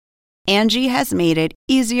Angie has made it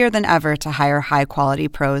easier than ever to hire high-quality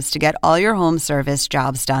pros to get all your home service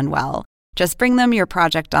jobs done well. Just bring them your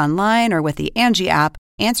project online or with the Angie app,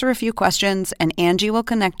 answer a few questions, and Angie will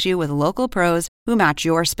connect you with local pros who match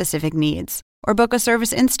your specific needs. Or book a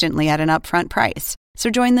service instantly at an upfront price. So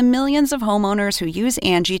join the millions of homeowners who use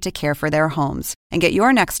Angie to care for their homes and get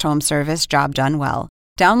your next home service job done well.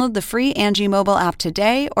 Download the free Angie mobile app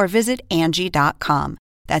today or visit Angie.com.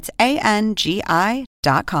 That's ANGI.com.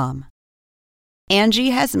 Angie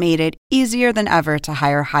has made it easier than ever to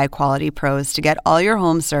hire high-quality pros to get all your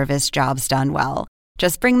home service jobs done well.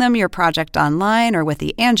 Just bring them your project online or with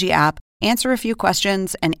the Angie app, answer a few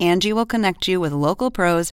questions, and Angie will connect you with local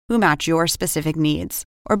pros who match your specific needs.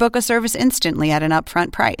 Or book a service instantly at an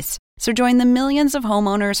upfront price. So join the millions of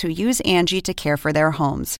homeowners who use Angie to care for their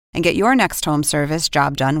homes and get your next home service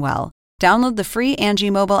job done well. Download the free Angie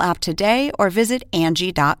mobile app today or visit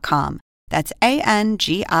Angie.com. That's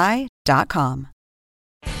ANGI.com.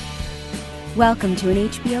 Welcome to an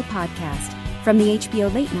HBO podcast from the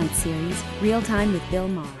HBO Late Night series, Real Time with Bill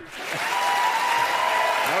Maher.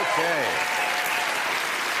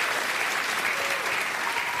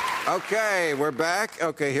 Okay, we're back.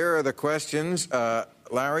 Okay, here are the questions.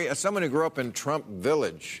 Larry, as someone who grew up in Trump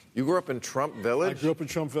Village, you grew up in Trump Village? I grew up in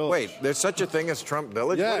Trump Village. Wait, there's such a thing as Trump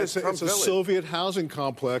Village? Yeah, what is it's Trump a Village? Soviet housing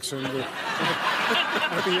complex at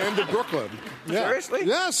the end of Brooklyn. Yeah. Seriously?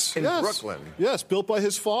 Yes. In Brooklyn? Yes, built by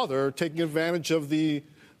his father, taking advantage of the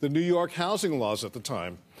New York housing laws at the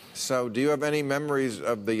time. So do you have any memories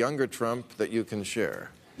of the younger Trump that you can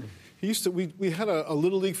share? He used to. We had a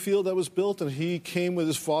Little League field that was built, and he came with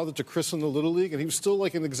his father to christen the Little League, and he was still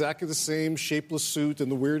like in exactly the same shapeless suit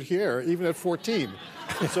and the weird hair, even at 14.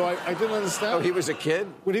 So I didn't understand. Oh, he was a kid?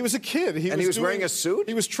 When he was a kid, he was wearing a suit?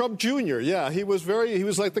 He was Trump Jr. Yeah, he was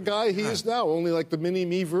like the guy he is now, only like the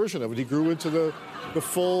mini-me version of it. He grew into the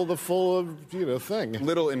full thing.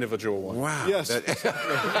 Little individual one. Wow. Yes.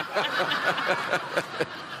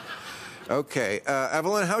 Okay,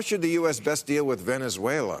 Evelyn, how should the U.S. best deal with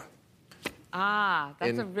Venezuela?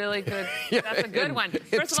 That's a really good, that's a good one.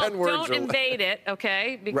 First of all, don't invade it,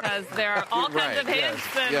 okay? Because there are all kinds of hints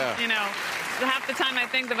and, half the time I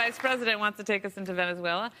think the vice president wants to take us into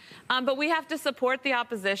Venezuela. But we have to support the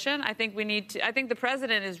opposition. I think the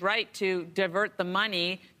president is right to divert the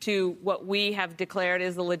money to what we have declared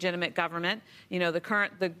is the legitimate government.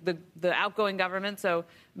 The outgoing government, so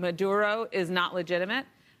Maduro is not legitimate.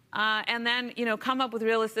 And then, come up with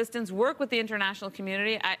real assistance, work with the international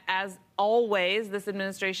community. As always, this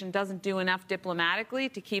administration doesn't do enough diplomatically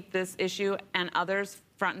to keep this issue and others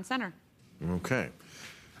front and center. Okay.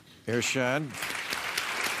 Irshad,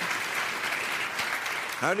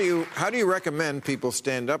 how do you recommend people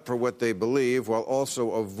stand up for what they believe while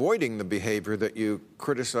also avoiding the behavior that you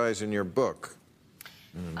criticize in your book?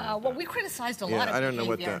 Well, we criticized a lot of behavior. I don't know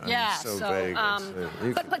what that is. So vague.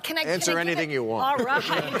 But can I answer anything you want. All right.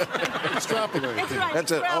 Extrapolate.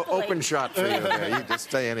 That's an open shot for you. You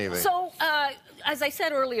just say anything. So, as I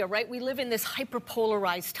said earlier, right, we live in this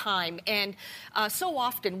hyper-polarized time, and so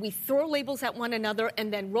often we throw labels at one another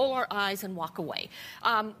and then roll our eyes and walk away,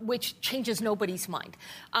 which changes nobody's mind.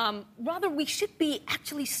 Rather, we should be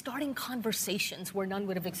actually starting conversations where none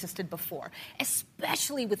would have existed before,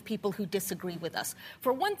 especially with people who disagree with us.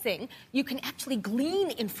 For one thing, you can actually glean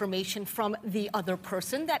information from the other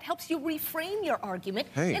person that helps you reframe your argument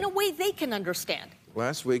in a way they can understand.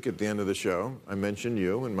 Last week at the end of the show, I mentioned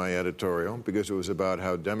you in my editorial because it was about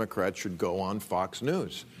how Democrats should go on Fox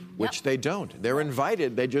News, which they don't. They're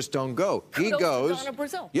invited, they just don't go. He goes. Donna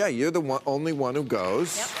Brazile. Yeah, you're the only one who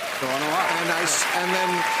goes. Yep. Going a lot. And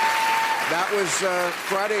then that was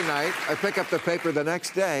Friday night. I pick up the paper the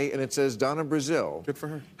next day, and it says Donna Brazile Good for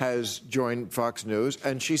her. has joined Fox News,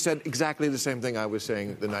 and she said exactly the same thing I was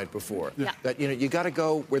saying the night before. Yeah. That, you got to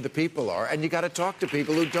go where the people are, and you got to talk to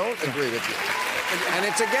people who don't agree with you. And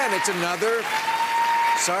it's another,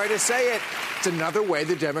 sorry to say it, it's another way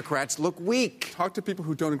the Democrats look weak. Talk to people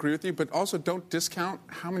who don't agree with you, but also don't discount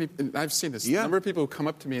how many, and I've seen this, Yeah. a number of people who come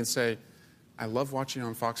up to me and say, I love watching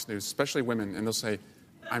on Fox News, especially women, and they'll say,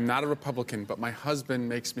 I'm not a Republican, but my husband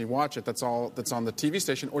makes me watch it. That's all that's on the TV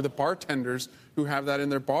station. Or the bartenders who have that in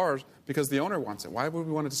their bars because the owner wants it. Why would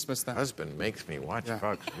we want to dismiss that? Husband makes me watch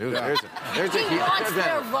Fox News. Yeah.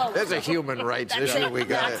 There's a human rights issue we've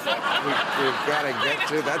got to get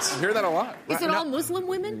to. I hear that a lot. Is it all Muslim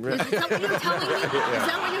women? Is that what you're telling me? Is that what you're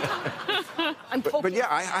telling me? But yeah,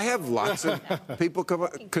 I have lots of people,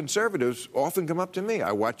 conservatives often come up to me.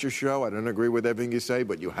 I watch your show. I don't agree with everything you say,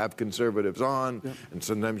 but you have conservatives on, and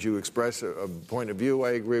sometimes you express a point of view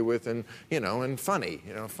I agree with, and and funny.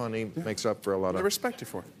 Funny makes up for a lot of... They respect you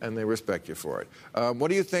for it. And they respect you for it. What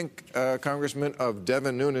do you think, Congressman, of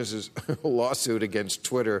Devin Nunes' lawsuit against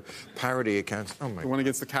Twitter parody accounts? Oh, my... The one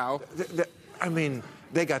against the cow? I mean,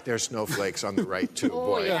 they got their snowflakes on the right, too.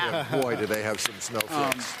 Boy, boy, do they have some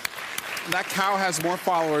snowflakes. That cow has more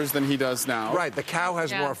followers than he does now. Right, the cow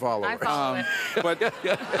has more followers. I follow it. But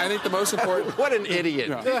I think the most important... What an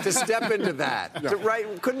idiot to step into that.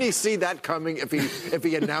 Right? Couldn't he see that coming if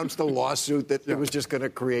he announced the lawsuit that it was just going to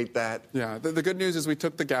create that? Yeah, the good news is we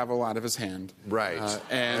took the gavel out of his hand. Right.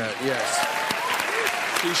 Yes.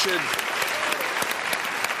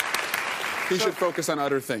 He should focus on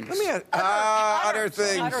other things. Let me ask... Other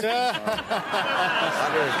things. Other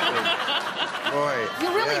things. Boy. You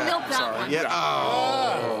really milked that one. Yeah.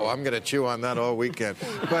 Oh, I'm going to chew on that all weekend.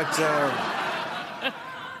 But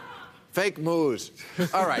fake moves.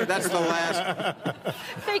 All right, that's the last.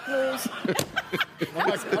 Fake moves.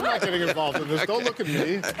 I'm not getting involved in this. Don't look at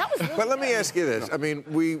me. That was really But let me good. ask you this. I mean,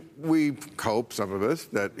 we hope, some of us,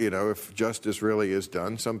 that, if justice really is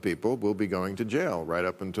done, some people will be going to jail right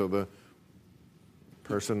up until the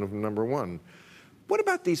person of number one. What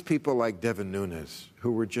about these people like Devin Nunes,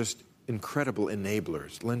 who were just incredible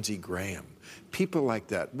enablers, Lindsey Graham, people like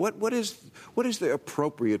that? What is the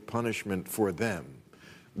appropriate punishment for them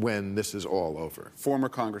when this is all over? Former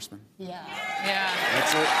congressman. Yeah.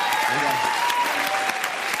 That's it.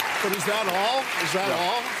 But is that all? Is that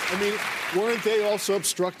all? I mean, weren't they also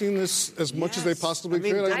obstructing this as much as they possibly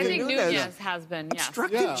could? I think Nunes has been,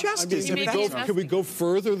 obstructing justice. Can we go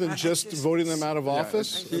further than just voting them out of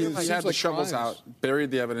office? He had the shovels out,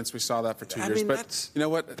 buried the evidence. We saw that for 2 years. But you know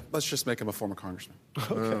what? Let's just make him a former congressman.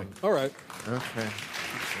 Okay. All right. Okay.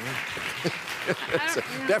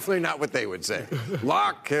 Definitely not what they would say.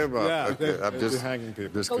 Lock him up. Yeah, okay. I'm just hanging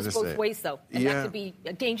people. Just Goes both say. ways, though. And that could be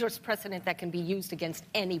a dangerous precedent that can be used against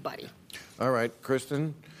anybody. All right,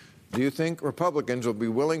 Kristen, do you think Republicans will be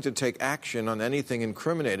willing to take action on anything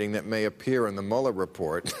incriminating that may appear in the Mueller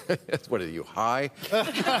report? What are you, high?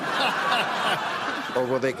 Or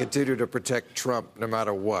will they continue to protect Trump no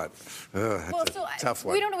matter what? That's a tough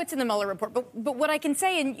one. We don't know what's in the Mueller report, but what I can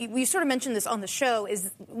say, and you sort of mentioned this on the show,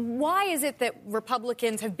 is why is it that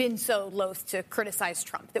Republicans have been so loath to criticize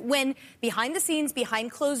Trump? That when behind the scenes,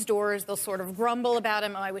 behind closed doors, they'll sort of grumble about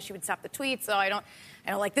him. Oh, I wish he would stop the tweets. Oh, I don't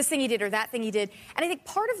like this thing he did or that thing he did. And I think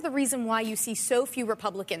part of the reason why you see so few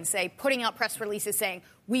Republicans, say, putting out press releases saying,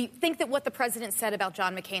 we think that what the president said about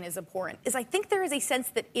John McCain is abhorrent, is I think there is a sense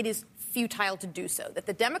that it is futile to do so, that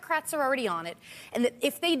the Democrats are already on it, and that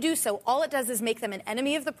if they do so, all it does is make them an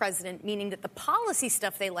enemy of the president, meaning that the policy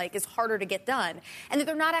stuff they like is harder to get done, and that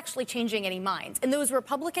they're not actually changing any minds. And those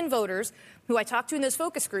Republican voters who I talked to in those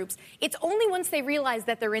focus groups, it's only once they realize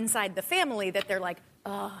that they're inside the family that they're like,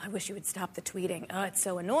 oh, I wish you would stop the tweeting. Oh, it's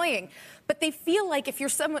so annoying. But they feel like if you're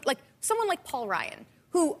someone like Paul Ryan,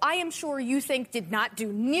 who I am sure you think did not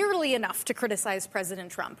do nearly enough to criticize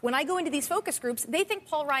President Trump. When I go into these focus groups, they think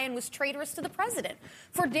Paul Ryan was traitorous to the president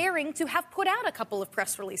for daring to have put out a couple of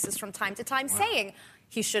press releases from time to time saying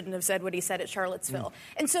he shouldn't have said what he said at Charlottesville.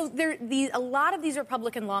 And so a lot of these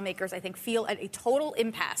Republican lawmakers, I think, feel at a total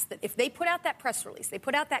impasse that if they put out that press release, they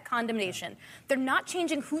put out that condemnation, they're not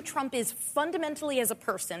changing who Trump is fundamentally as a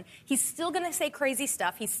person. He's still going to say crazy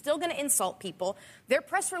stuff. He's still going to insult people. Their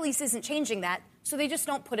press release isn't changing that, so they just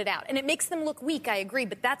don't put it out. And it makes them look weak, I agree,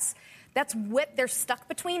 but that's what they're stuck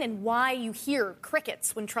between and why you hear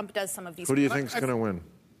crickets when Trump does some of these things. Who do you think is going to win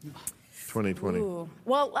 2020? Ooh.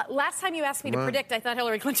 Well, last time you asked me to predict, I thought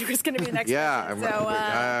Hillary Clinton was going to be the next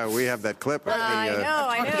president. So, we have that clip. I know.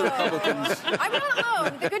 I'm not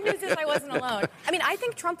alone. The good news is I wasn't alone. I mean, I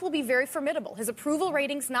think Trump will be very formidable. His approval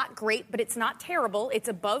rating's not great, but it's not terrible. It's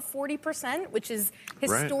above 40%, which is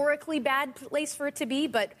historically bad place for it to be,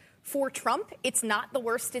 but for Trump, it's not the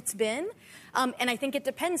worst it's been. And I think it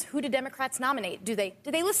depends, who do Democrats nominate? Do they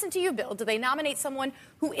listen to you, Bill? Do they nominate someone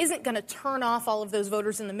who isn't going to turn off all of those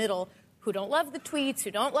voters in the middle who don't love the tweets,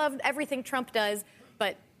 who don't love everything Trump does,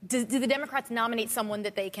 but do the Democrats nominate someone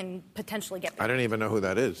that they can potentially get back? I don't even know who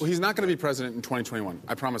that is. Well, he's not going to be president in 2021.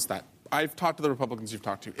 I promise that. I've talked to the Republicans you've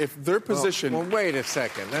talked to. If their position... Well, wait a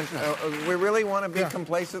second. We really want to be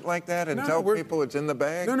complaced like that and tell people it's in the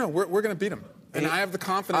bag? No, we're going to beat them. And I have the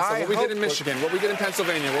confidence that what we did in Michigan, what we did in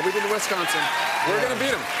Pennsylvania, what we did in Wisconsin, we're going to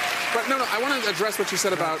beat them. But no, I want to address what you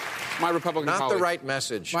said about my Republican colleague. Not the right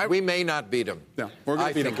message. We may not beat him. No, we're going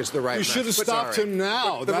to beat him. I think it's the right message. You should have stopped him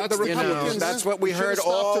now. That's the Republicans. That's what we heard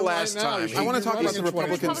all last time. I want to talk about the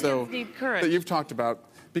Republicans, though, that you've talked about.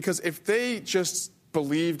 Because if they just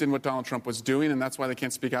believed in what Donald Trump was doing and that's why they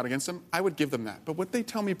can't speak out against him, I would give them that. But what they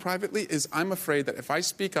tell me privately is I'm afraid that if I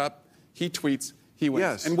speak up, he tweets, he wins.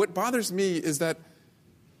 Yes. And what bothers me is that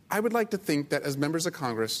I would like to think that as members of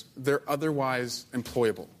Congress, they're otherwise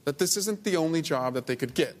employable, that this isn't the only job that they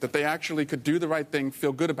could get, that they actually could do the right thing,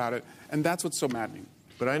 feel good about it, and that's what's so maddening.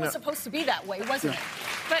 But I know it was supposed to be that way, wasn't it?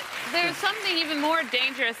 But there's something even more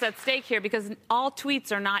dangerous at stake here, because all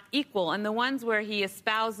tweets are not equal. And the ones where he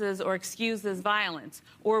espouses or excuses violence,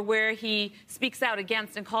 or where he speaks out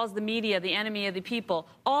against and calls the media the enemy of the people,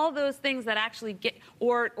 all those things that actually get,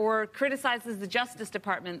 or criticizes the Justice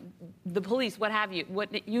Department, the police, what have you,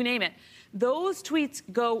 you name it. Those tweets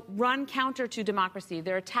run counter to democracy.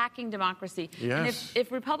 They're attacking democracy. Yes. And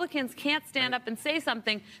if Republicans can't stand up and say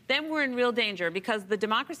something, then we're in real danger, because the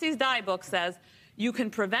Democracy's Die book says you can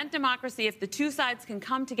prevent democracy if the two sides can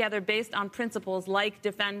come together based on principles like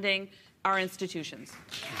defending our institutions.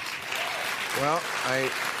 Well,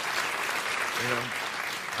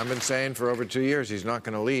 I've been saying for over 2 years he's not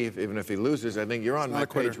going to leave, even if he loses. I think you're on my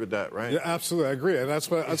page with that, right? Yeah, absolutely. I agree. And that's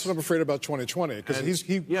what I'm afraid about 2020, because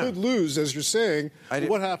he could lose, as you're saying.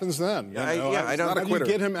 What happens then? I don't. How do you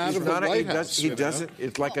get him out of the White House? He doesn't.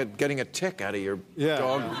 It's like getting a tick out of your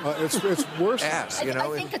dog. It's worse. Ass, I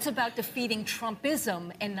think it's about defeating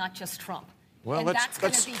Trumpism and not just Trump. Well,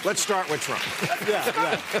 let's start with Trump.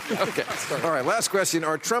 Okay. All right, last question.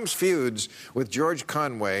 Are Trump's feuds with George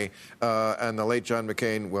Conway and the late John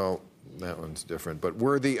McCain, well, that one's different, but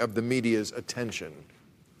worthy of the media's attention?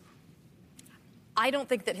 I don't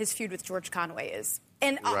think that his feud with George Conway is.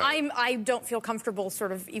 And I don't feel comfortable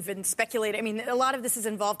sort of even speculating. I mean, a lot of this is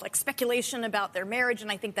involved like speculation about their marriage,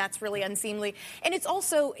 and I think that's really unseemly. And it's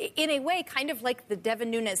also, in a way, kind of like the Devin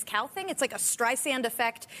Nunes-Cal thing. It's like a Streisand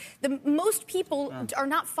effect. Most people are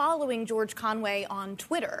not following George Conway on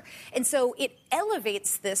Twitter. And so it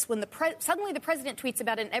elevates this when suddenly the president tweets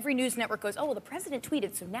about it, and every news network goes, oh, well, the president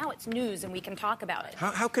tweeted, so now it's news and we can talk about it.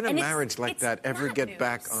 How can a marriage like that ever get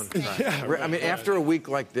back on track? I mean, after a week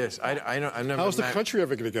like this, I've never How's the country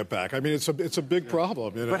ever going to get back? I mean, it's a big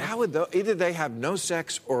problem. You know? But how would either they have no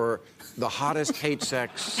sex or the hottest hate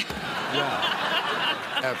sex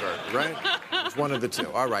ever, right? It's one of the two.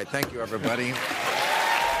 All right, thank you, everybody.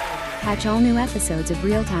 Catch all new episodes of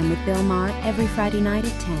Real Time with Bill Maher every Friday night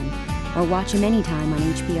at 10, or watch him anytime on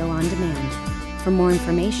HBO On Demand. For more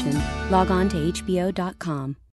information, log on to HBO.com.